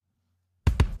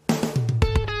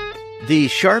The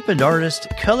Sharpened Artist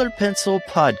Color Pencil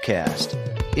Podcast.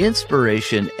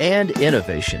 Inspiration and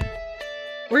innovation.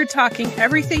 We're talking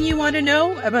everything you want to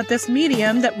know about this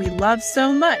medium that we love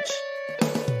so much.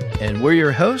 And we're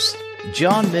your hosts,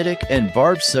 John Middick and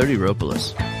Barb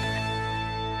Sotiropoulos.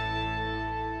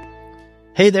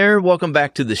 Hey there, welcome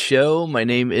back to the show. My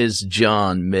name is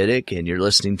John Middick, and you're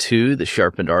listening to the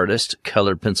Sharpened Artist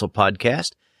Color Pencil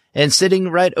Podcast. And sitting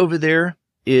right over there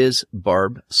is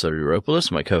Barb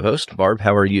Sotiropoulos, my co-host. Barb,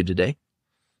 how are you today?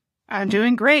 I'm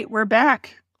doing great. We're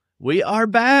back. We are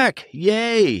back.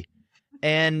 Yay.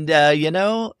 And,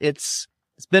 it's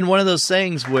been one of those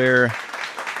things where, please,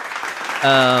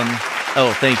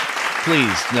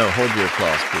 no, hold your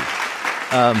applause, please.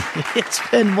 It's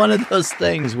been one of those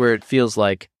things where it feels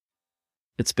like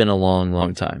it's been a long,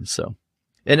 long time. So,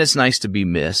 and it's nice to be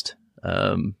missed.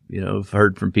 I've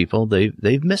heard from people,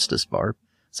 they've missed us, Barb.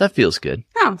 So that feels good.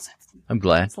 Oh, I'm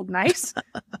glad. That's nice.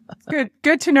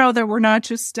 Good to know that we're not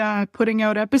just putting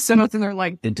out episodes and they're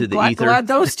like, into the ether. Glad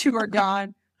those two are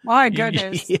gone. My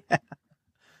goodness.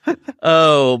 Yeah.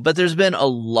 But there's been a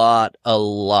lot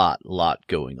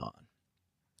going on.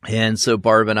 And so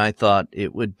Barb and I thought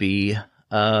it would be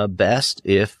best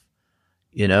if,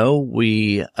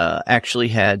 we actually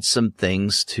had some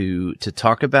things to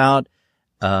talk about.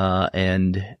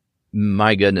 And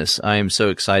my goodness, I am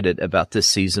so excited about this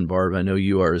season, Barb. I know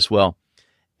you are as well.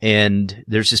 And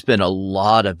there's just been a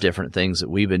lot of different things that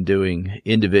we've been doing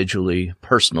individually,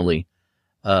 personally,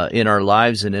 in our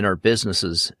lives and in our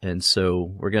businesses. And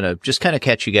so we're going to just kind of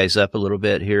catch you guys up a little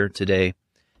bit here today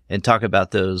and talk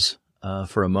about those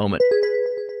for a moment.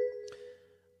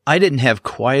 I didn't have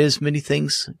quite as many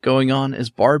things going on as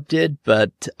Barb did,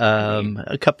 but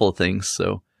a couple of things.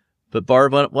 So, but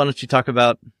Barb, why don't you talk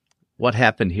about what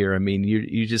happened here? I mean,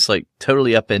 you just like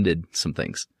totally upended some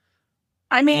things.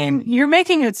 I mean, you're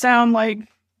making it sound like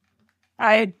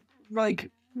I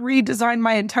redesigned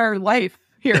my entire life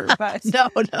here, but no.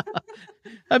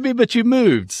 I mean, but you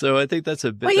moved, so I think that's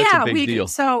a big deal.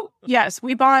 So yes,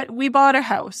 we bought a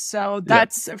house. So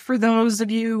that's for those of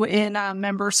you in a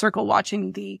member circle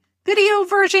watching the video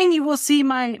version. You will see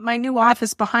my new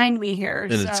office behind me here.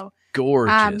 And it's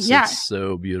gorgeous. It's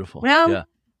so beautiful. Well,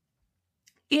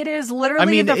 it is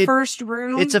literally the first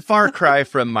room. It's a far cry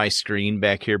from my screen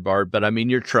back here, Barb, but I mean,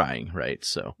 you're trying, right?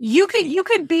 So you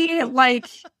could be like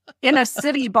in a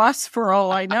city bus for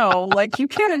all I know. Like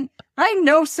I have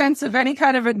no sense of any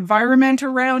kind of environment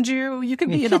around you. You could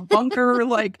be in a bunker.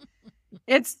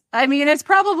 It's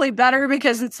probably better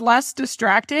because it's less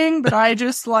distracting, but I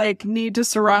just need to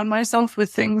surround myself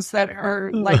with things that are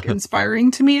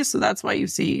inspiring to me. So that's why you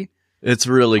see. It's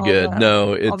really good.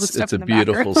 It's a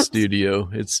beautiful studio.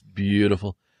 It's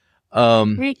beautiful.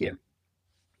 Thank you.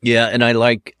 Yeah, and I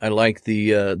like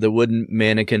the wooden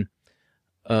mannequin.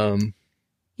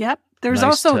 Yep. There's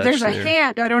nice there's a there.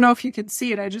 Hand. I don't know if you can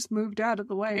see it. I just moved out of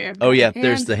the way.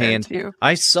 There's the hand.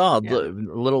 I saw a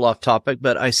little off topic,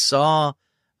 but I saw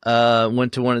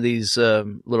went to one of these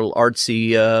little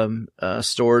artsy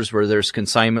stores where there's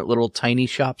consignment little tiny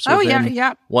shops.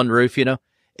 One roof,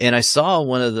 And I saw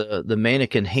one of the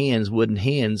mannequin wooden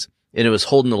hands, and it was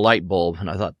holding a light bulb. And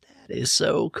I thought, that is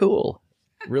so cool.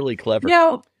 Really clever.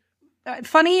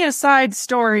 Funny aside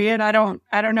story, and I don't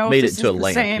know Made if it this to is a the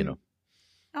lamp, same.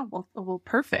 Oh, well,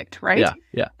 perfect, right?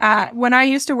 Yeah. When I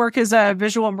used to work as a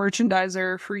visual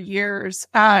merchandiser for years,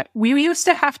 we used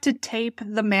to have to tape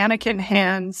the mannequin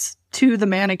hands to the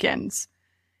mannequins.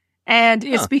 And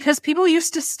it's because people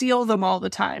used to steal them all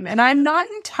the time. And I'm not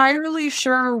entirely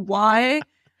sure why.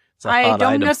 I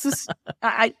don't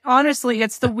necessarily. Honestly,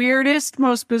 it's the weirdest,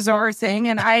 most bizarre thing,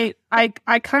 and I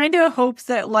kind of hope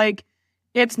that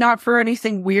it's not for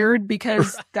anything weird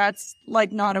because that's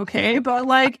not okay. But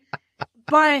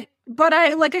I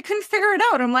couldn't figure it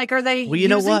out. I'm like, are they? Well, you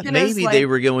know what? Maybe they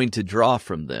were going to draw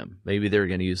from them. Maybe they were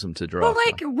going to use them to draw. Well,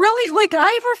 really,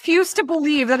 I refuse to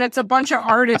believe that it's a bunch of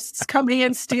artists coming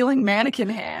in stealing mannequin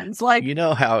hands. You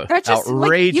know how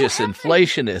outrageous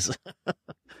inflation is.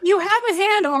 You have a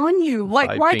hand on you.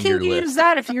 Why can't you use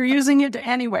that if you're using it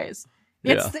anyways?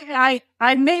 I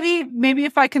maybe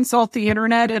if I consult the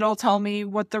internet, it'll tell me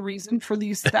what the reason for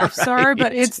these thefts are.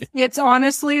 But it's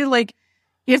honestly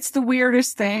it's the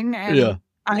weirdest thing. And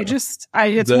it's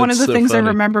one of the things funny. I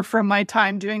remember from my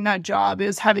time doing that job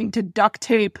is having to duct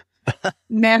tape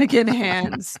mannequin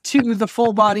hands to the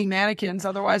full body mannequins.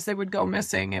 Otherwise they would go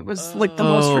missing. It was the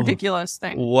most ridiculous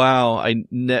thing. Wow.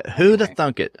 Who'd have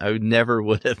thunk it? I never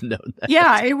would have known that.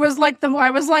 Yeah. It was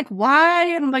I was like, why?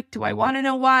 And I'm like, do I want to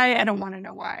know why? I don't want to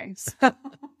know why. So,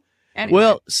 anyway.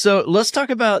 Well, so let's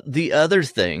talk about the other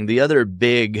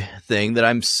big thing that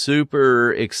I'm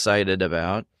super excited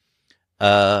about.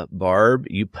 Barb,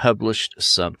 you published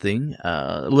something,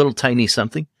 a little tiny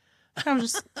something. I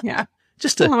was just, yeah,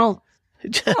 just a little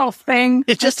thing.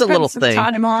 It's just a little thing.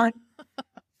 Time on.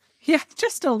 Yeah,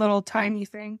 just a little tiny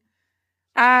thing.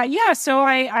 So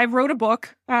I wrote a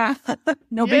book.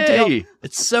 No big deal.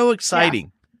 It's so exciting.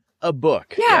 Yeah. A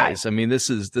book, guys. I mean, this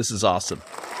is awesome.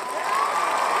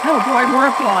 Oh boy, more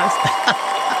applause.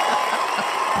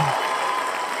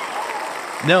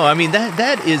 No, I mean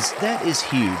that is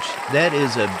huge. That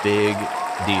is a big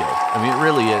deal. I mean, it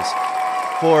really is.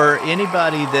 For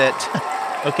anybody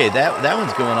that okay, that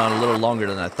one's going on a little longer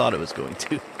than I thought it was going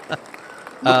to.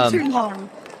 Not too long.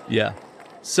 Yeah.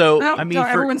 So I mean,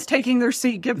 everyone's taking their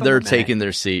seat. Give them they're taking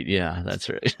their seat. Yeah, that's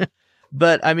right.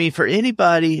 But I mean, for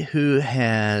anybody who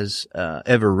has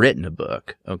ever written a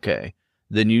book, okay,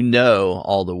 then you know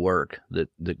all the work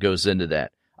that goes into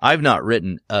that. I've not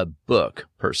written a book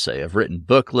per se. I've written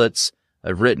booklets.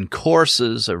 I've written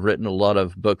courses. I've written a lot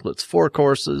of booklets for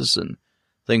courses and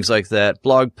things like that,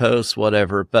 blog posts,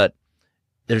 whatever. But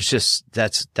there's just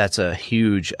that's a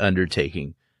huge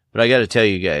undertaking. But I got to tell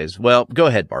you guys, well, go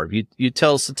ahead, Barb. You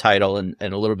tell us the title and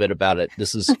a little bit about it.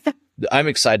 I'm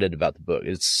excited about the book.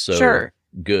 It's so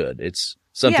good. It's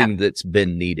something that's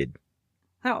been needed.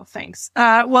 Oh, thanks.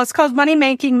 Well, it's called Money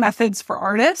Making Methods for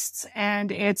Artists,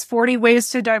 and it's 40 ways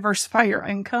to diversify your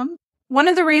income. One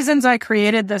of the reasons I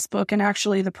created this book, and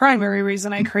actually the primary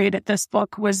reason I created this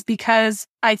book, was because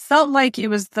I felt like it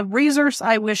was the resource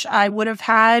I wish I would have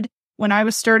had when I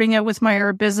was starting out with my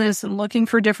art business and looking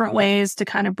for different ways to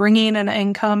kind of bring in an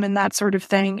income and that sort of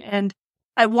thing. And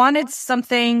I wanted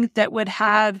something that would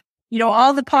have,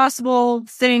 all the possible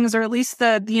things, or at least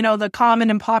the common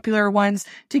and popular ones,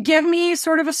 to give me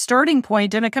sort of a starting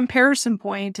point and a comparison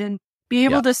point and be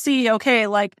able to see, okay,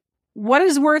 like what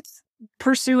is worth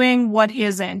pursuing, what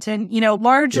isn't. And,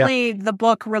 largely the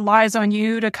book relies on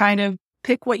you to kind of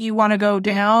pick what you want to go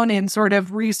down and sort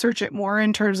of research it more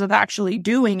in terms of actually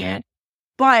doing it.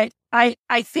 But I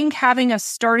think having a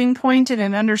starting point and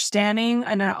an understanding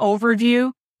and an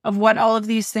overview of what all of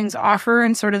these things offer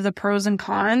and sort of the pros and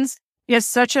cons is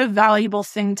such a valuable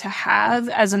thing to have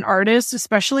as an artist,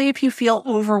 especially if you feel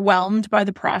overwhelmed by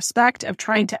the prospect of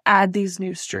trying to add these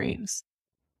new streams.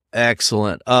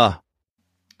 Excellent.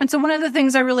 And so one of the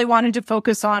things I really wanted to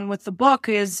focus on with the book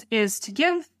is to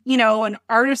give, an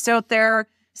artist out there,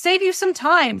 save you some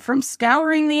time from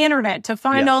scouring the internet to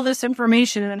find all this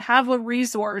information and have a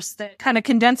resource that kind of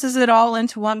condenses it all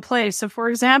into one place. So for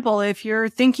example, if you're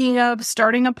thinking of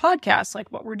starting a podcast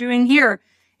like what we're doing here,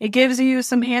 it gives you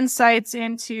some insights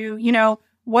into,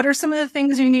 what are some of the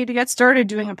things you need to get started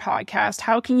doing a podcast?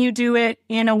 How can you do it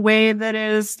in a way that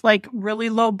is like really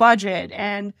low budget?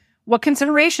 And what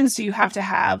considerations do you have to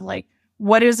have? Like,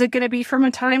 what is it going to be from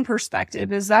a time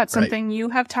perspective? Is that something you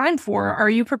have time for? Are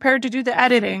you prepared to do the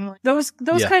editing? Those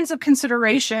kinds of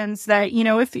considerations that,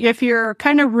 if you're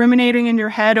kind of ruminating in your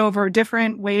head over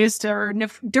different ways to, or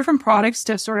different products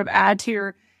to sort of add to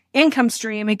your income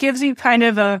stream, it gives you kind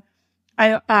of a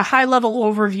high level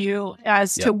overview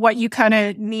as to what you kind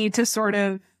of need to sort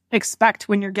of expect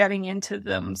when you're getting into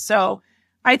them. So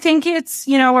I think it's,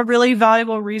 a really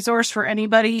valuable resource for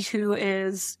anybody who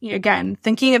is, again,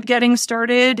 thinking of getting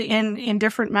started in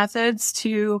different methods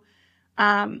to,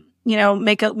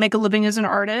 make a living as an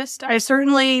artist.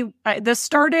 This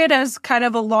started as kind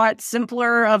of a lot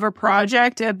simpler of a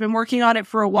project. I've been working on it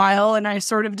for a while, and I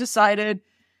sort of decided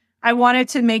I wanted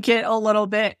to make it a little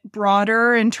bit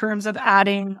broader in terms of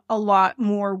adding a lot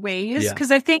more ways. Because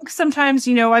I think sometimes,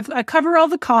 I cover all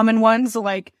the common ones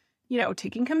like,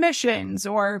 taking commissions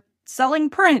or selling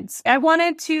prints. I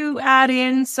wanted to add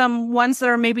in some ones that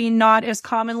are maybe not as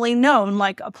commonly known,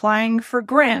 like applying for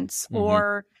grants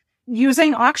or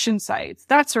using auction sites,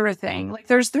 that sort of thing. Like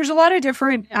there's a lot of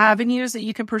different avenues that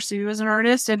you can pursue as an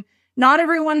artist, and not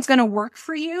everyone's going to work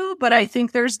for you, but I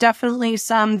think there's definitely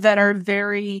some that are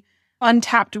very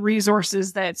untapped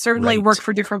resources that certainly work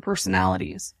for different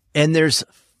personalities. And there's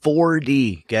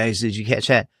 40, guys. Did you catch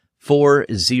that?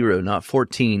 40, not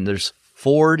 14. There's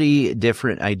 40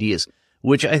 different ideas,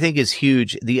 which I think is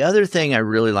huge. The other thing I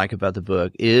really like about the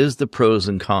book is the pros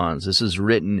and cons. This is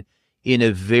written in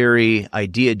a very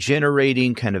idea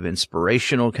generating, kind of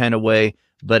inspirational kind of way,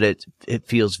 but it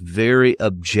feels very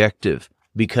objective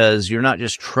because you're not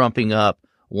just trumping up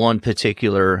one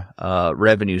particular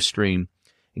revenue stream.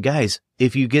 Guys,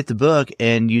 if you get the book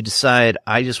and you decide,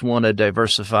 I just want to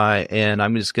diversify and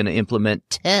I'm just going to implement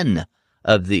 10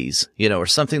 of these, or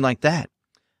something like that.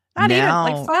 Not even,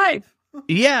 like 5.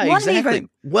 Yeah, One exactly. even.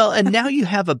 Well, and now you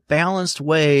have a balanced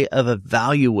way of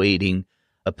evaluating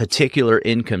a particular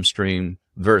income stream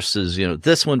versus,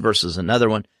 this one versus another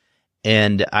one.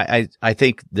 And I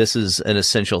think this is an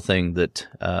essential thing that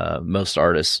most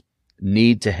artists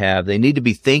need to have. They need to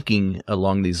be thinking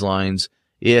along these lines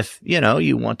if,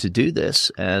 you want to do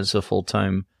this as a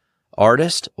full-time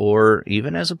artist or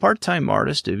even as a part-time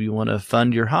artist, if you want to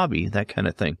fund your hobby, that kind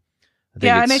of thing.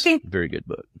 And I think a very good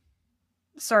book.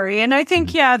 Sorry. And I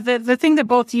think, the thing that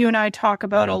both you and I talk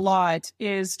about a lot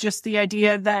is just the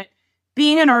idea that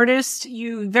being an artist,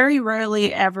 you very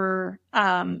rarely ever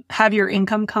have your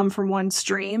income come from one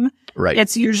stream. Right.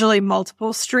 It's usually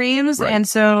multiple streams. Right. And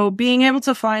so being able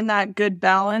to find that good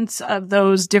balance of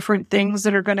those different things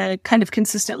that are going to kind of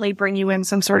consistently bring you in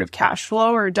some sort of cash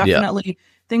flow are definitely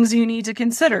things you need to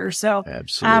consider. So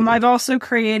absolutely. I've also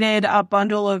created a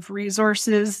bundle of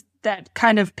resources that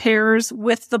kind of pairs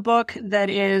with the book that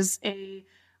is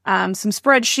some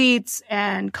spreadsheets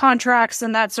and contracts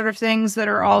and that sort of things that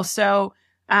are also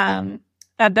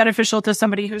beneficial to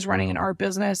somebody who's running an art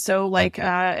business. So like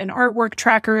an artwork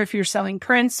tracker if you're selling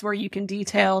prints, where you can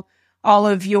detail all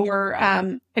of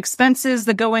your expenses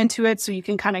that go into it, so you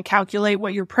can kind of calculate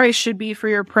what your price should be for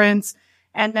your prints.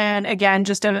 And then again,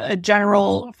 just a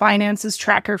general finances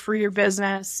tracker for your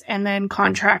business, and then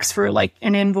contracts for like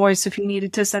an invoice if you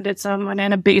needed to send it to someone,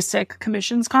 and a basic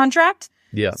commissions contract.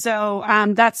 Yeah. So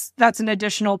that's an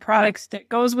additional product that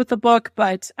goes with the book.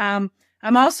 But I'm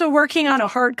also working on a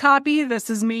hard copy. This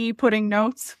is me putting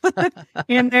notes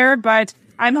in there, but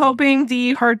I'm hoping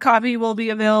the hard copy will be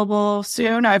available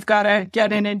soon. I've got to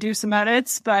get in and do some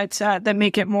edits, but that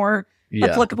make it more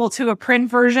applicable to a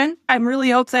print version. I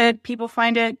really hope that people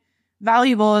find it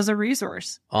valuable as a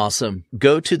resource. Awesome.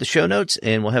 Go to the show notes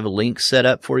and we'll have a link set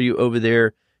up for you over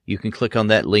there. You can click on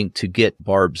that link to get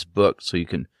Barb's book so you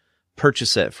can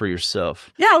purchase that for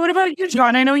yourself. Yeah. What about you,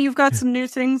 John? I know you've got some new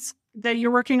things that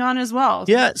you're working on as well.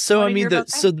 Yeah. So,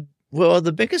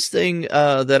 the biggest thing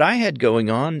that I had going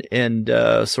on, and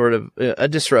sort of a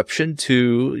disruption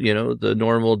to, the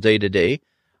normal day to day,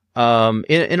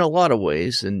 in a lot of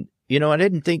ways. And, I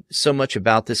didn't think so much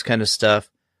about this kind of stuff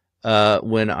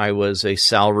when I was a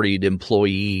salaried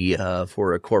employee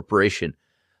for a corporation.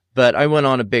 But I went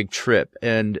on a big trip,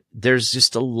 and there's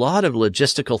just a lot of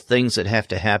logistical things that have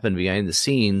to happen behind the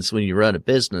scenes when you run a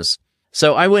business.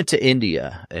 So I went to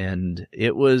India, and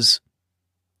it was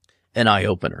an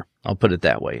eye-opener. I'll put it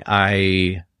that way.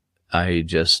 I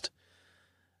just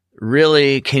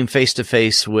really came face to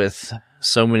face with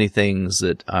so many things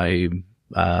that I,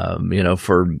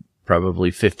 for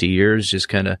probably 50 years just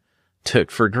kind of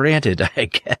took for granted, I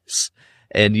guess.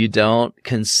 And you don't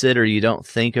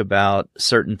think about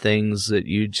certain things that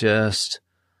you just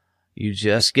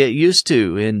get used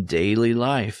to in daily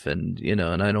life. And,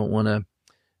 and I don't want to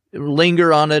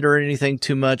linger on it or anything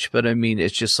too much, but I mean,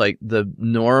 it's just like the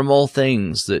normal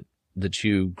things that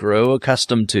you grow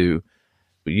accustomed to,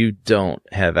 you don't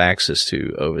have access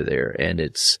to over there. And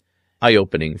it's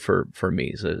eye-opening for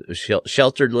me. It's a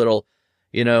sheltered little,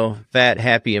 fat,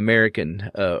 happy American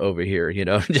over here,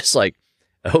 just like,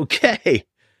 okay,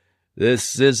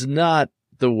 this is not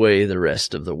the way the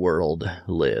rest of the world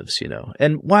lives,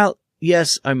 And while,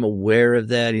 yes, I'm aware of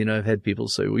that, I've had people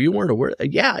say, well, you weren't aware.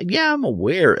 Yeah, I'm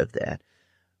aware of that.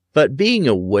 But being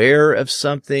aware of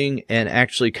something and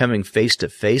actually coming face to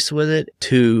face with it,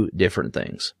 two different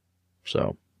things.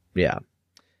 So, yeah,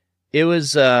 it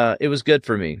was good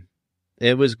for me.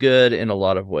 It was good in a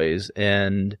lot of ways.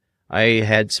 And I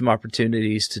had some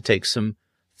opportunities to take some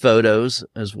photos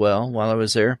as well while I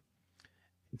was there.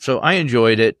 So I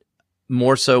enjoyed it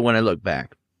more so when I look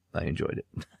back. I enjoyed it.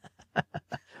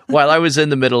 While I was in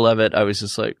the middle of it, I was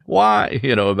just like, why,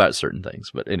 about certain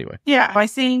things. But anyway. Yeah, I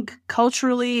think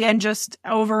culturally and just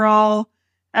overall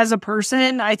as a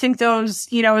person, I think those,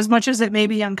 as much as it may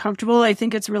be uncomfortable, I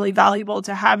think it's really valuable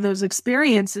to have those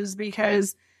experiences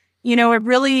because, it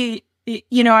really,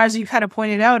 as you kind of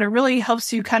pointed out, it really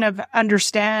helps you kind of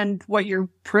understand what your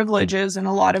privilege is in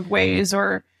a lot of ways.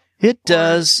 It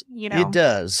does. It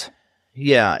does.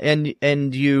 Yeah.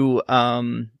 And you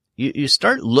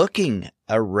start looking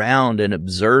around and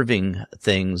observing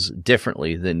things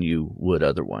differently than you would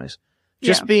otherwise.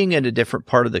 Just being in a different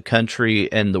part of the country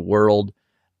and the world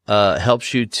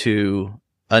helps you to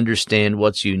understand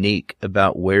what's unique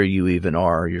about where you even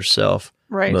are yourself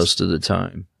most of the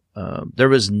time. There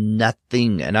was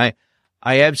nothing, and I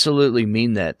absolutely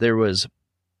mean that. There was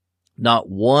not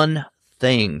one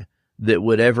thing that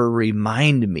would ever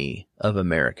remind me of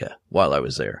America while I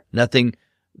was there. Nothing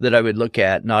that I would look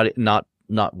at, not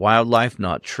wildlife,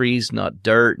 not trees, not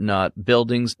dirt, not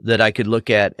buildings that I could look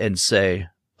at and say,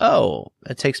 oh,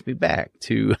 that takes me back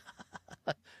to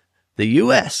the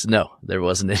U.S. No, there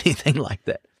wasn't anything like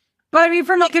that. But I mean,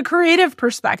 from like a creative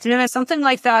perspective, and something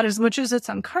like that, as much as it's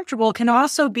uncomfortable, can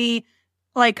also be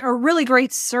like a really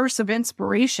great source of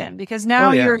inspiration, because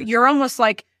now you're almost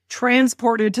like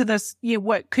transported to this,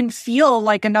 what can feel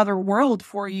like another world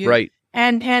for you. Right.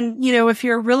 And, if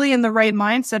you're really in the right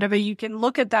mindset of it, you can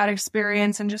look at that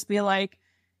experience and just be like,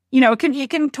 it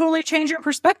can totally change your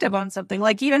perspective on something.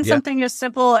 Like even something as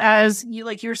simple as you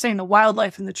were saying, the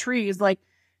wildlife and the trees, like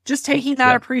just taking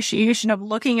that appreciation of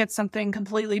looking at something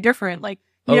completely different. Like,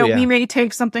 we may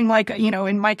take something like,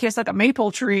 in my case, like a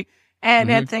maple tree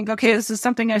and think, okay, this is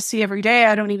something I see every day.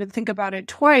 I don't even think about it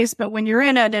twice. But when you're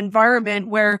in an environment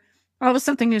where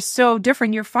something is so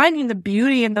different, you're finding the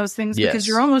beauty in those things because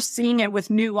you're almost seeing it with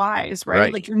new eyes,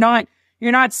 right? Like you're not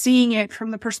seeing it from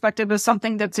the perspective of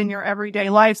something that's in your everyday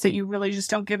life that you really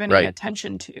just don't give any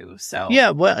attention to. So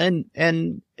well,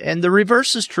 and the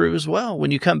reverse is true as well. When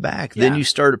you come back, then you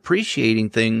start appreciating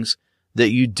things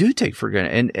that you do take for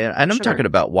granted. And I'm talking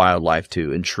about wildlife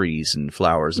too, and trees and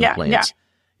flowers and plants.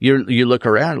 You look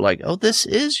around like, oh, this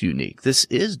is unique. This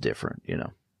is different,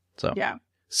 So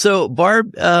So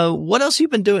Barb, what else you've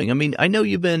been doing? I mean, I know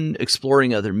you've been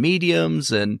exploring other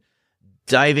mediums and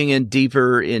diving in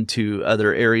deeper into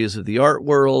other areas of the art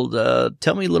world.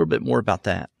 Tell me a little bit more about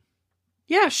that.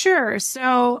 Yeah, sure.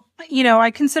 So,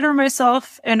 I consider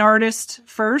myself an artist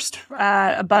first,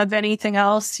 above anything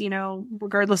else,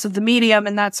 regardless of the medium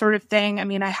and that sort of thing. I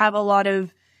mean, I have a lot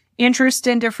of interest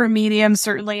in different mediums.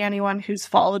 Certainly anyone who's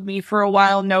followed me for a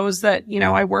while knows that,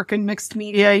 I work in mixed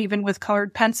media, even with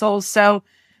colored pencils. So,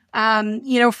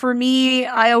 for me,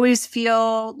 I always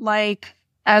feel like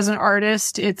as an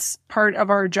artist, it's part of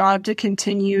our job to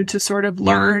continue to sort of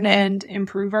learn and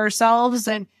improve ourselves.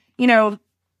 And,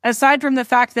 aside from the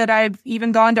fact that I've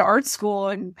even gone to art school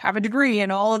and have a degree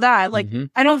and all of that, like,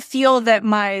 I don't feel that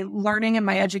my learning and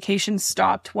my education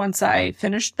stopped once I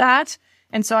finished that.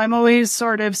 And so I'm always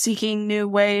sort of seeking new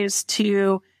ways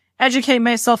to educate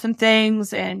myself in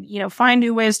things and, find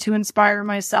new ways to inspire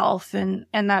myself and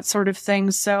that sort of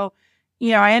thing. So,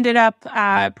 I ended up,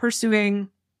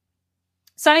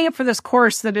 signing up for this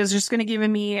course that is just going to give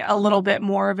me a little bit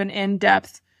more of an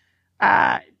in-depth,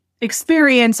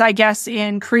 experience, I guess,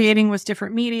 in creating with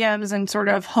different mediums and sort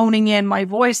of honing in my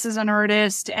voice as an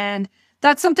artist. And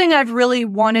that's something I've really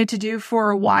wanted to do for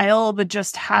a while, but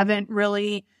just haven't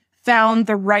really found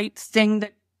the right thing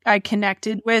that I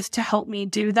connected with to help me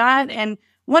do that. And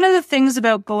one of the things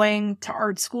about going to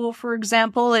art school, for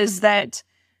example, is that,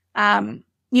 again,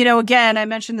 I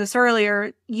mentioned this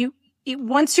earlier,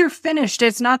 once you're finished,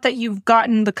 it's not that you've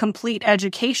gotten the complete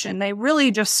education. They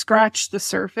really just scratch the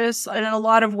surface in a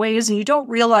lot of ways, and you don't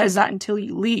realize that until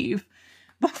you leave.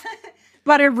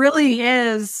 But it really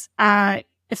is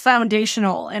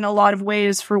foundational in a lot of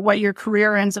ways for what your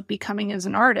career ends up becoming as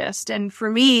an artist. And for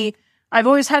me, I've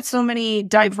always had so many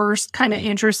diverse kind of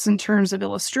interests in terms of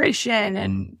illustration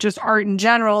and just art in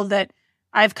general that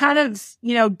I've kind of,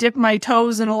 dipped my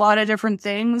toes in a lot of different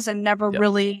things and never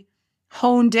really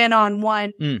honed in on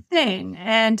one thing.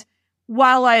 And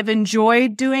while I've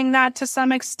enjoyed doing that to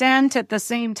some extent, at the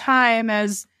same time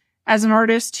as an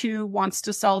artist who wants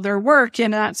to sell their work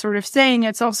and that sort of thing,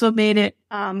 it's also made it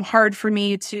hard for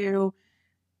me to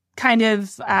kind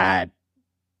of,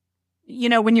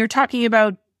 when you're talking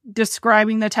about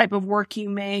describing the type of work you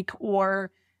make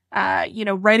or,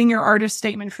 writing your artist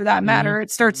statement for that matter, it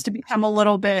starts to become a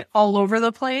little bit all over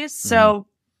the place. So,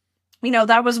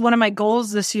 that was one of my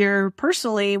goals this year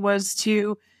personally, was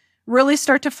to really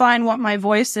start to find what my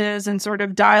voice is and sort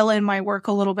of dial in my work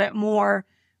a little bit more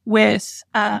with,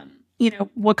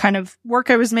 what kind of work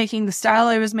I was making, the style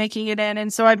I was making it in.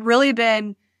 And so I've really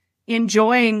been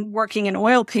enjoying working in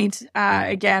oil paint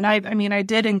again. I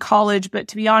did in college, but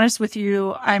to be honest with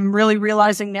you, I'm really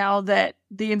realizing now that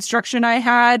the instruction I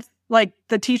had, like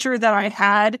the teacher that I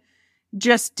had,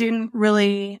 just didn't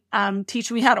really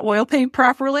teach me how to oil paint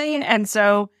properly. And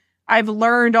so I've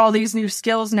learned all these new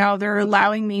skills now that are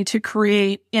allowing me to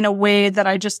create in a way that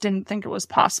I just didn't think it was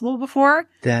possible before.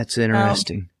 That's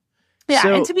interesting. Yeah,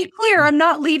 and to be clear, I'm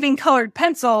not leaving colored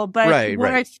pencil, but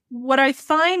what I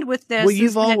find with this, well,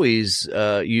 you've always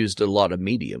used a lot of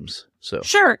mediums, so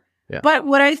sure. Yeah. But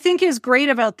what I think is great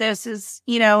about this is,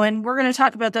 and we're going to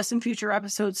talk about this in future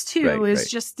episodes too, is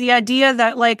just the idea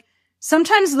that like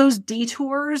sometimes those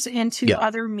detours into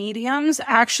other mediums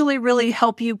actually really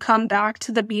help you come back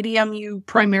to the medium you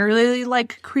primarily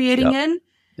like creating in.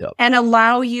 And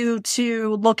allow you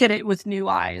to look at it with new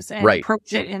eyes and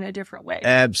approach it in a different way.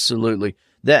 Absolutely.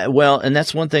 And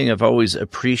that's one thing I've always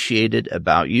appreciated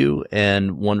about you.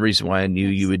 And one reason why I knew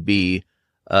you would be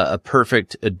a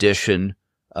perfect addition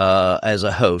as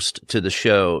a host to the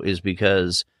show is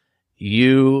because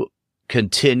you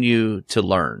continue to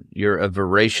learn. You're a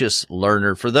voracious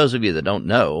learner. For those of you that don't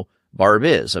know, Barb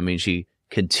is. I mean, she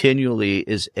continually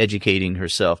is educating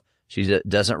herself. She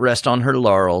doesn't rest on her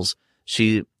laurels.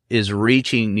 She is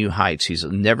reaching new heights. She's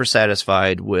never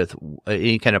satisfied with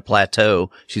any kind of plateau.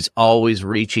 She's always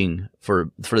reaching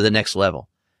for the next level,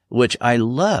 which I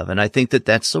love. And I think that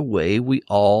that's the way we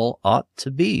all ought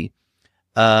to be.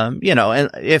 And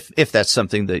if that's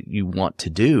something that you want to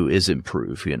do is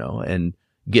improve, and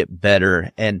get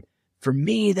better. And for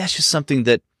me, that's just something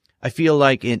that I feel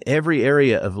like in every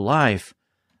area of life,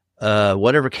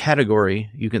 whatever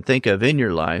category you can think of in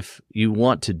your life, you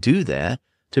want to do that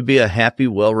to be a happy,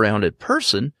 well-rounded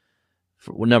person,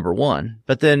 number one.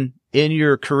 But then in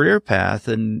your career path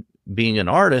and being an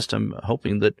artist, I'm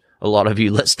hoping that a lot of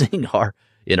you listening are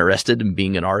interested in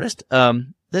being an artist.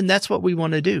 Then that's what we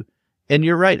want to do. And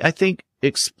you're right. I think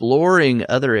exploring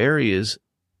other areas,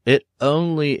 it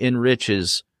only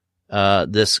enriches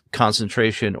this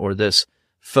concentration or this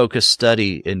focused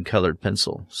study in colored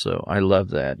pencil. So I love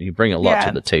that. You bring a lot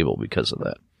to the table because of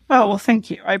that. Oh, well,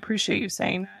 thank you. I appreciate you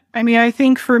saying that. I mean, I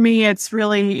think for me,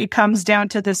 it comes down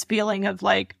to this feeling of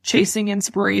like chasing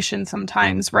inspiration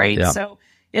sometimes, right? Yeah. So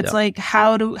it's like,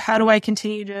 how do I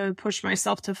continue to push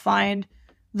myself to find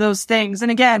those things?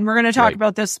 And again, we're going to talk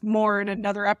about this more in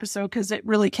another episode because it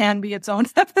really can be its own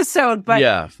episode. But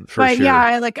sure.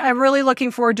 Yeah, I'm really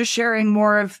looking forward to sharing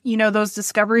more of, those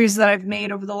discoveries that I've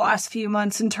made over the last few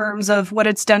months in terms of what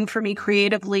it's done for me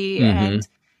creatively and,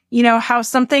 how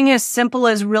something as simple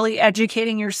as really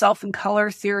educating yourself in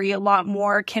color theory a lot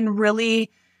more can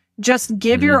really just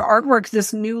give your artwork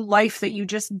this new life that you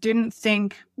just didn't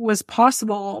think was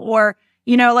possible. Or,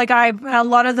 a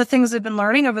lot of the things I've been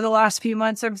learning over the last few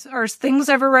months are things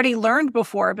I've already learned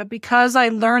before, but because I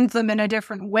learned them in a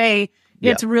different way,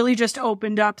 it's really just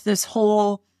opened up this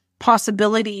whole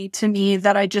possibility to me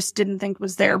that I just didn't think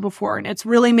was there before. And it's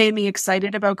really made me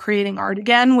excited about creating art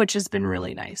again, which has been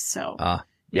really nice. So,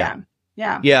 yeah.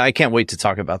 I can't wait to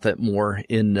talk about that more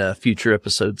in future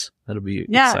episodes. That'll be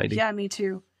exciting. Yeah, me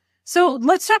too. So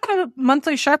let's talk about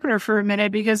Monthly Sharpener for a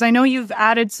minute, because I know you've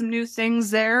added some new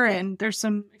things there and there's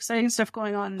some exciting stuff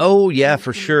going on. Oh, yeah,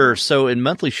 for sure. So in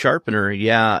Monthly Sharpener,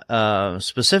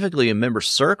 specifically in Member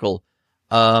Circle,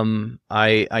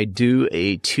 I do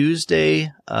a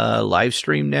Tuesday live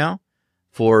stream now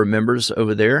for members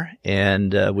over there.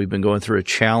 And we've been going through a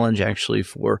challenge actually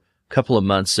for a couple of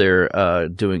months there,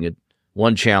 doing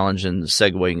one challenge and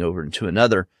segueing over into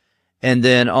another. And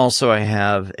then also I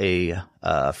have a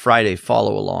Friday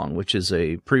follow along, which is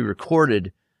a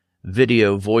pre-recorded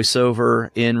video voiceover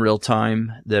in real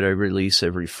time that I release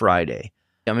every Friday.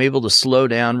 I'm able to slow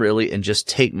down really and just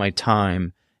take my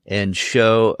time and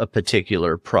show a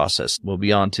particular process. We'll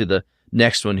be on to the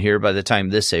next one here by the time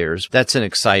this airs. That's an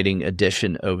exciting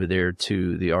addition over there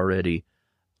to the already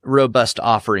robust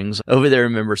offerings over there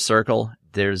in Member Circle.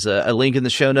 There's a link in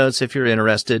the show notes if you're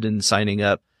interested in signing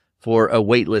up for a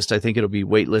wait list. I think it'll be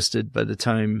waitlisted by the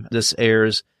time this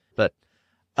airs. But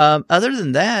other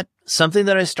than that, something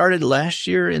that I started last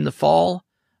year in the fall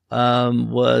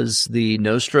was the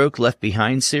No Stroke Left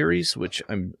Behind series, which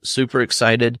I'm super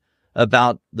excited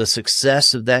about the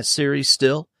success of that series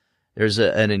still. There's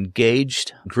an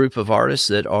engaged group of artists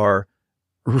that are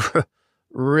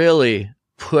really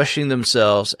pushing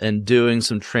themselves and doing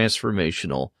some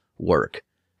transformational work,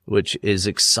 which is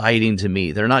exciting to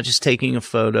me. They're not just taking a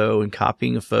photo and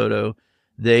copying a photo.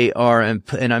 They are,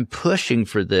 and I'm pushing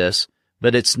for this,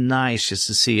 but it's nice just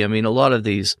to see. I mean, a lot of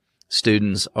these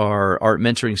students are art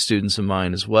mentoring students of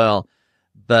mine as well.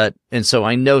 And so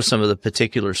I know some of the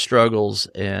particular struggles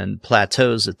and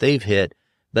plateaus that they've hit,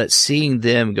 but seeing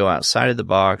them go outside of the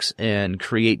box and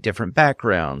create different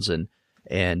backgrounds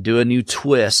and do a new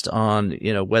twist on,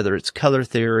 whether it's color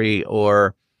theory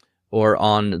or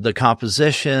on the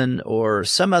composition or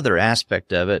some other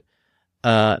aspect of it,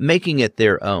 making it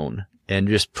their own and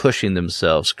just pushing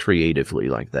themselves creatively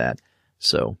like that.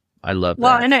 So I love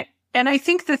that. And I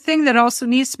think the thing that also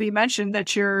needs to be mentioned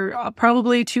that you're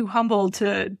probably too humble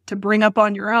to bring up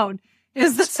on your own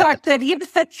is the fact that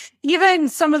even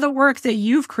some of the work that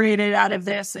you've created out of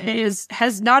this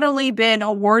has not only been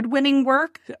award-winning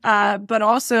work, but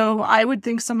also I would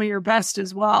think some of your best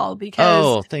as well.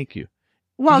 Because thank you.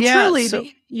 Well,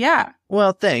 truly, yeah.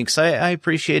 Well, thanks. I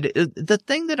appreciate it. The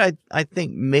thing that I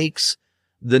think makes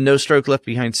the No Stroke Left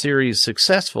Behind series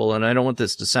successful, and I don't want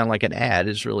this to sound like an ad,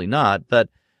 it's really not, but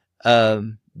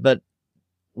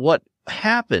what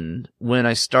happened when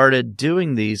I started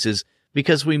doing these is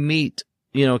because we meet,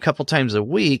 a couple times a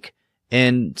week,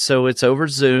 and so it's over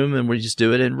Zoom and we just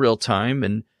do it in real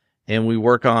time and we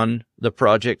work on the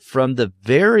project from the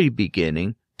very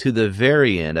beginning to the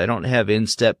very end. I don't have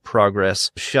in-step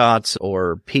progress shots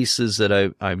or pieces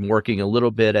that I'm working a little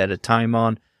bit at a time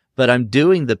on, but I'm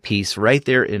doing the piece right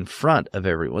there in front of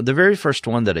everyone. The very first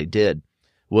one that I did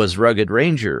was Rugged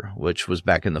Ranger, which was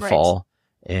back in the fall.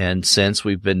 And since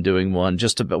we've been doing one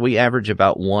we average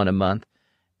about one a month.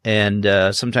 And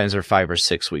sometimes they're 5 or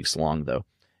 6 weeks long though.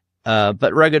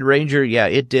 But Rugged Ranger,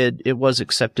 it was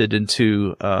accepted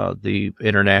into the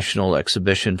international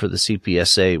exhibition for the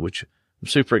CPSA, which I'm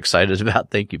super excited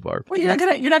about. Thank you, Barb. Well, you're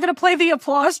not gonna play the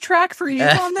applause track for you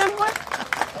on that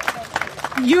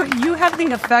one? You have the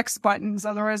effects buttons,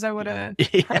 otherwise I would have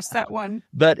pressed that one.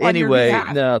 But anyway,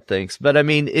 no, thanks. But I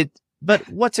mean, but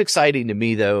what's exciting to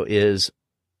me though is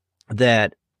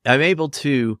that I'm able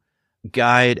to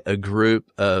guide a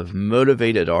group of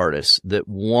motivated artists that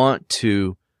want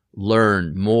to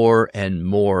learn more and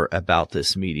more about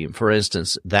this medium. For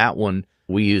instance, that one,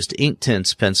 we used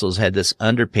Inktense pencils, had this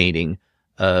underpainting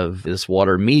of this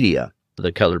water media,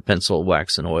 the colored pencil,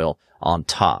 wax, and oil on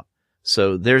top.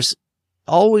 So there's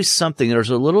always something, there's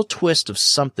a little twist of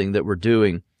something that we're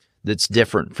doing that's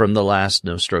different from the last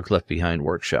No Stroke Left Behind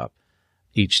workshop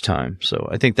each time. So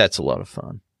I think that's a lot of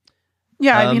fun.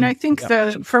 Yeah, I mean, I think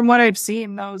from what I've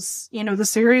seen, those, the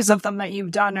series of them that you've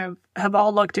done have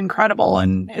all looked incredible.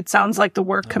 And it sounds like the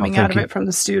work coming out of it from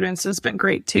the students has been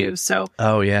great too. So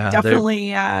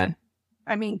definitely,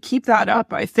 keep that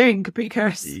up, I think,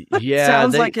 because it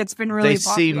sounds like it's been really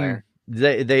popular.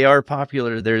 They are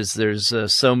popular.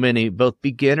 There's so many, both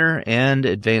beginner and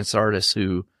advanced artists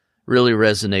who really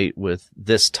resonate with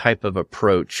this type of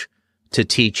approach to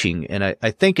teaching. And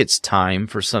I think it's time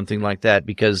for something like that,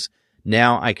 because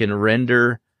now I can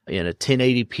render in a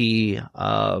 1080p,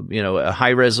 a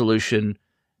high resolution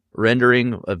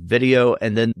rendering of video,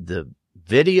 and then the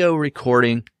video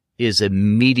recording is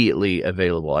immediately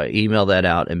available. I email that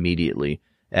out immediately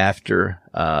after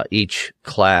each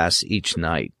class, each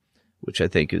night, which I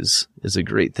think is a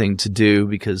great thing to do,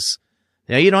 because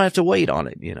you don't have to wait on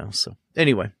it, So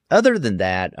anyway, other than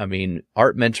that, I mean,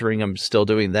 art mentoring, I'm still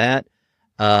doing that.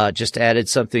 Just added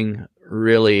something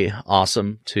really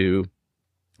awesome to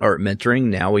art mentoring.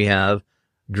 Now we have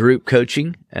group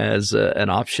coaching as an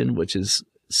option, which is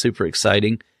super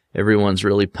exciting. Everyone's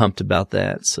really pumped about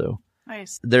that. So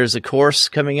nice. There's a course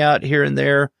coming out here and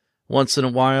there once in a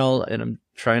while, and I'm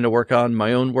trying to work on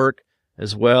my own work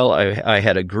as well. I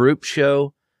had a group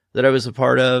show that I was a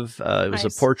part of. It was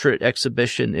a portrait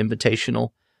exhibition invitational.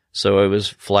 So I was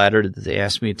flattered that they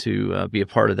asked me to be a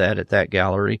part of that at that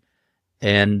gallery.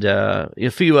 And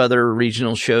a few other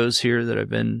regional shows here that I've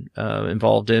been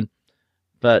involved in.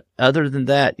 But other than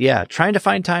that, trying to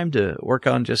find time to work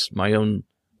on just my own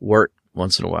work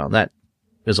once in a while. That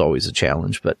is always a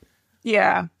challenge, but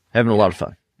having a lot of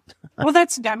fun. Well,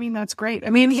 that's great. I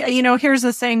mean, here's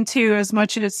the thing too, as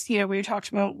much as, we talked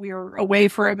about we were away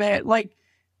for a bit, like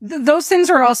those things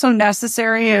are also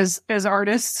necessary as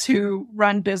artists who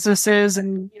run businesses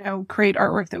and, create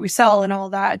artwork that we sell and all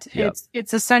that. Yep.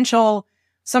 It's essential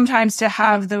sometimes to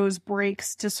have those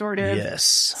breaks to sort of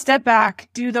step back,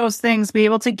 do those things, be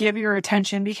able to give your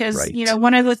attention, because,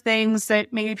 one of the things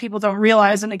that maybe people don't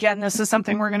realize, and again, this is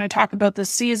something we're going to talk about this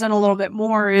season a little bit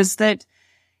more, is that,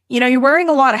 you're wearing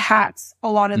a lot of hats a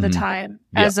lot of the time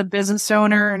as a business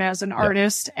owner and as an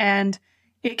artist. And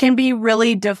it can be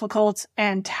really difficult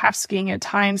and tasking at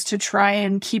times to try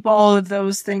and keep all of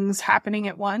those things happening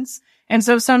at once. And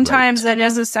so sometimes it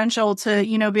is essential to,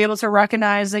 be able to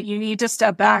recognize that you need to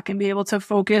step back and be able to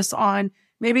focus on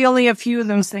maybe only a few of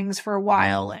those things for a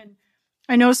while. And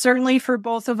I know certainly for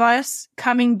both of us,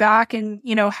 coming back and,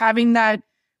 having that,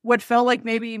 what felt like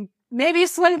maybe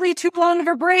slightly too long of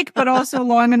a break, but also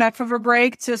long enough of a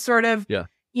break to sort of,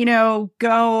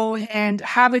 go and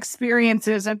have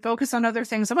experiences and focus on other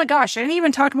things. Oh my gosh, I didn't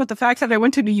even talk about the fact that I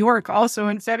went to New York also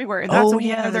in February.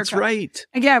 That's right.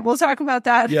 Again, we'll talk about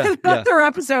that in another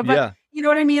episode, but you know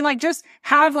what I mean? Like, just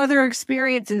have other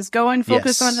experiences, go and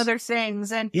focus on other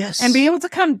things, and be able to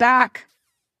come back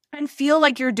and feel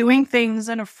like you're doing things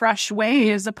in a fresh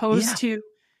way, as opposed to,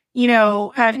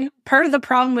 part of the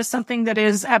problem with something that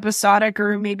is episodic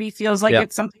or maybe feels like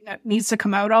it's something that needs to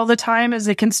come out all the time is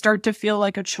it can start to feel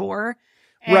like a chore.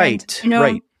 And,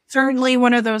 certainly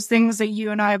one of those things that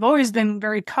you and I have always been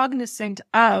very cognizant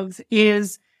of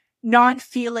is not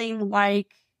feeling like,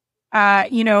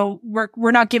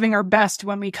 we're not giving our best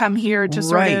when we come here to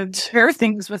sort of share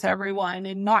things with everyone,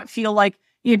 and not feel like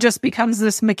it just becomes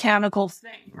this mechanical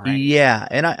thing. Right? Yeah.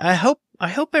 And I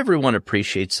hope everyone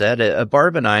appreciates that.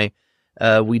 Barb and I,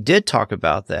 we did talk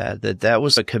about that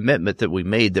was a commitment that we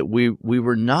made, that we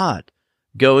were not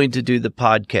going to do the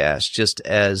podcast just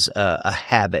as a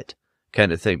habit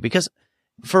kind of thing. Because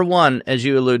for one, as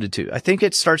you alluded to, I think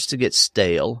it starts to get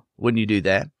stale when you do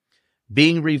that.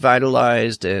 Being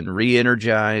revitalized and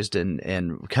re-energized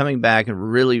and coming back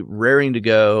and really raring to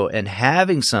go and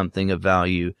having something of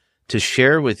value to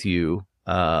share with you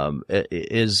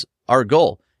is our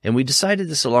goal. And we decided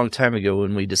this a long time ago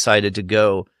when we decided to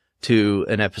go to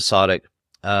an episodic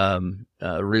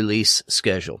release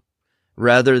schedule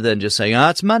rather than just saying,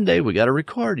 it's Monday, we got to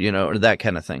record, or that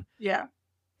kind of thing. Yeah.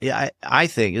 Yeah, I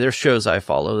think there's shows I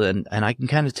follow and I can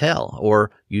kind of tell, or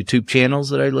YouTube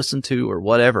channels that I listen to or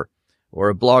whatever, or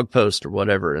a blog post or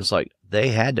whatever. It's like they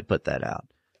had to put that out.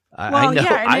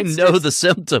 I know the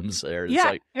symptoms there. It's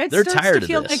like they're tired of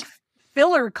this. Like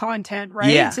filler content, right?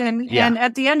 Yeah. And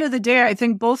at the end of the day, I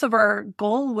think both of our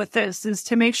goal with this is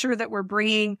to make sure that we're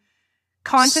bringing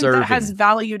content that has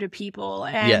value to people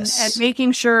and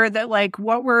making sure that like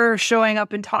what we're showing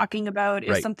up and talking about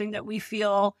is something that we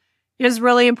feel is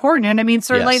really important. And I mean,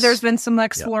 certainly there's been some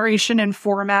exploration in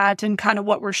format and kind of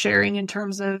what we're sharing in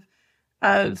terms of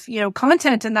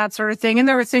content and that sort of thing. And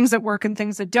there are things that work and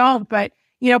things that don't, but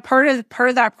part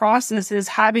of that process is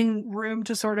having room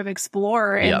to sort of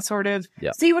explore and sort of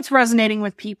see what's resonating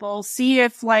with people, see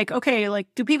if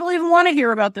do people even want to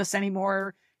hear about this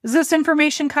anymore? Is this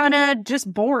information kind of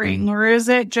just boring or is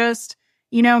it just,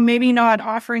 maybe not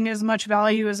offering as much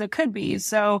value as it could be?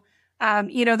 So,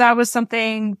 that was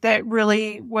something that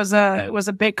really was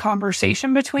a big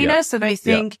conversation between us. And I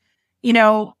think,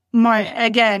 both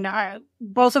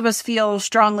of us feel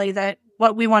strongly that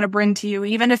what we want to bring to you,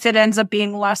 even if it ends up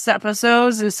being less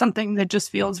episodes, is something that just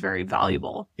feels very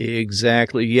valuable.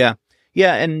 Exactly. Yeah.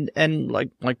 Yeah. And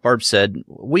like Barb said,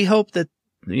 we hope that,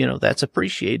 that's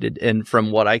appreciated. And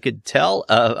from what I could tell,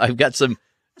 I've got some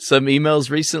emails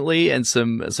recently and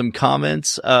some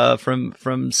comments,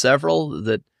 from several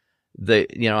that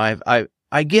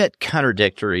I get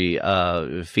contradictory,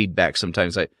 feedback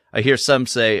sometimes. I hear some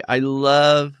say, I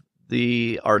love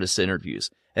the artist interviews.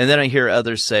 And then I hear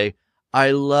others say,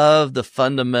 I love the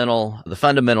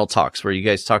fundamental talks where you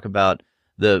guys talk about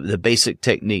the basic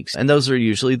techniques. And those are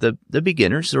usually the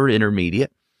beginners or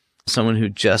intermediate, someone who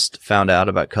just found out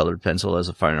about colored pencil as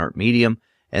a fine art medium.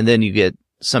 And then you get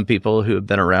some people who have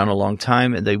been around a long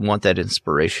time and they want that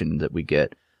inspiration that we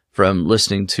get from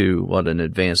listening to what an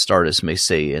advanced artist may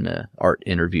say in an art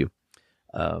interview.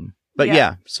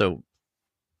 So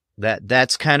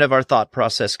that's kind of our thought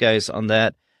process, guys, on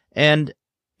that. And,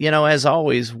 as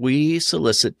always, we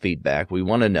solicit feedback. We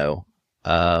want to know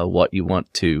what you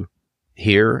want to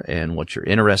hear and what you're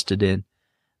interested in.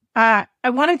 I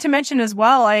wanted to mention as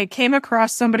well, I came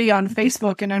across somebody on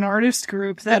Facebook in an artist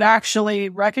group that actually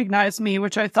recognized me,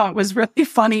 which I thought was really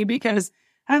funny because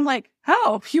I'm like,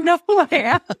 oh, you know who I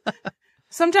am?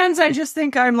 Sometimes I just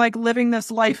think I'm like living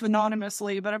this life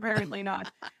anonymously, but apparently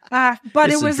not. But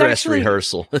it's it was a dress actually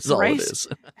rehearsal. That's all it is.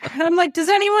 And I'm like, does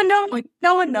anyone know? Like,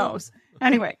 no one knows.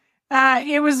 Anyway,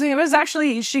 it was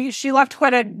actually she left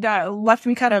left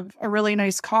me kind of a really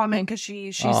nice comment because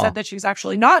she said that she's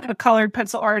actually not a colored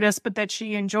pencil artist, but that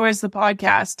she enjoys the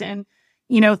podcast and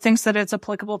thinks that it's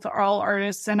applicable to all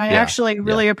artists. And I actually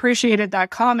really appreciated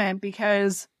that comment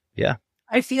because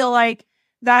I feel like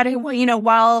that,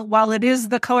 while it is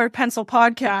the Colored Pencil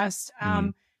podcast,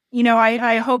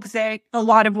 I hope that a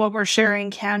lot of what we're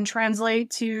sharing can translate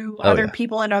to other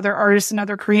people and other artists and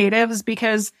other creatives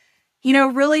because,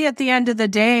 really at the end of the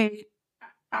day,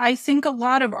 I think a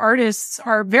lot of artists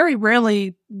are very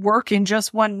rarely work in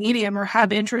just one medium or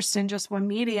have interest in just one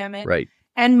medium.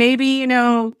 And maybe,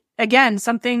 again,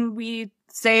 something we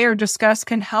say or discuss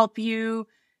can help you.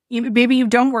 Maybe you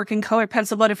don't work in colored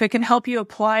pencil, but if it can help you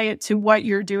apply it to what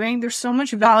you're doing, there's so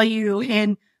much value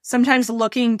in sometimes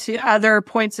looking to other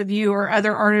points of view or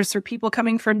other artists or people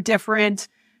coming from different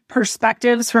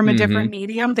perspectives from a different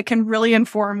medium that can really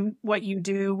inform what you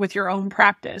do with your own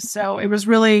practice. So I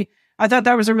thought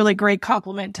that was a really great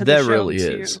compliment to the show. That really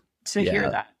is. To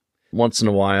hear that. Once in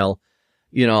a while,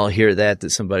 I'll hear that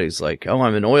somebody's like, oh,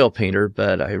 I'm an oil painter,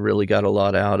 but I really got a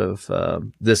lot out of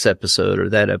this episode or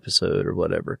that episode or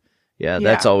whatever. Yeah,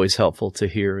 that's always helpful to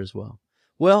hear as well.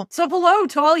 Well, so hello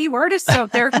to all you artists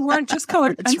out there who aren't just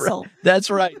colored pencil. Right.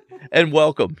 That's right. And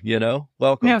welcome,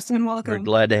 welcome. Yes, and welcome. We're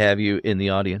glad to have you in the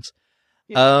audience.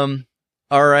 Yeah.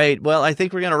 All right. Well, I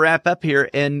think we're going to wrap up here.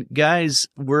 And guys,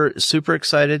 we're super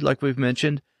excited, like we've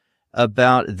mentioned,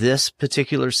 about this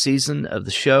particular season of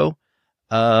the show.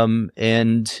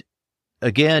 And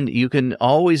again, you can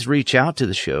always reach out to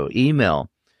the show,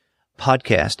 email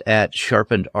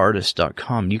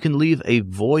podcast@sharpenedartist.com. You can leave a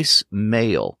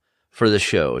voicemail for the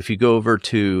show. If you go over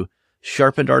to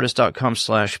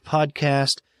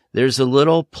sharpenedartist.com/podcast, there's a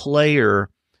little player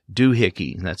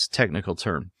doohickey. That's a technical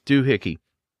term. Doohickey.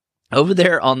 over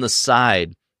there on the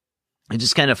side, it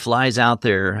just kind of flies out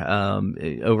there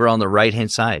over on the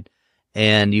right-hand side.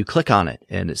 And you click on it,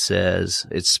 and it says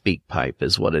it's SpeakPipe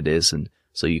is what it is. And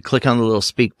so you click on the little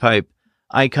SpeakPipe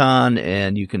icon,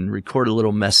 and you can record a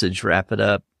little message, wrap it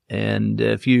up. And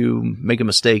if you make a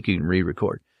mistake, you can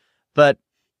re-record. But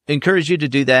encourage you to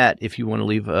do that if you want to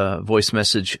leave a voice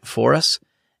message for us.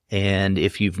 And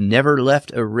if you've never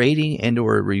left a rating and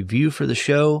or a review for the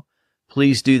show,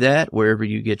 please do that wherever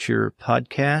you get your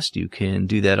podcast. You can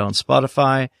do that on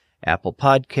Spotify, Apple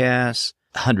Podcasts,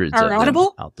 hundreds of them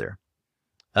out there.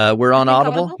 We're on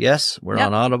Audible. Yes, we're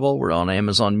on Audible. We're on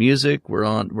Amazon Music.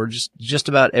 We're just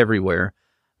about everywhere,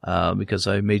 because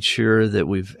I made sure that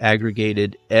we've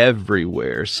aggregated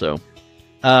everywhere. So,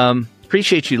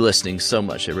 appreciate you listening so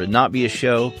much. There would not be a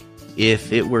show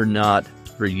if it were not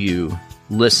for you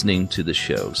listening to the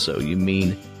show. So you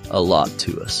mean a lot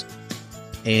to us.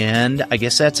 And I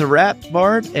guess that's a wrap,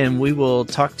 Barb, and we will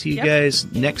talk to you guys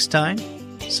next time.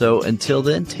 So until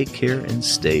then, take care and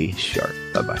stay sharp.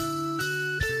 Bye-bye.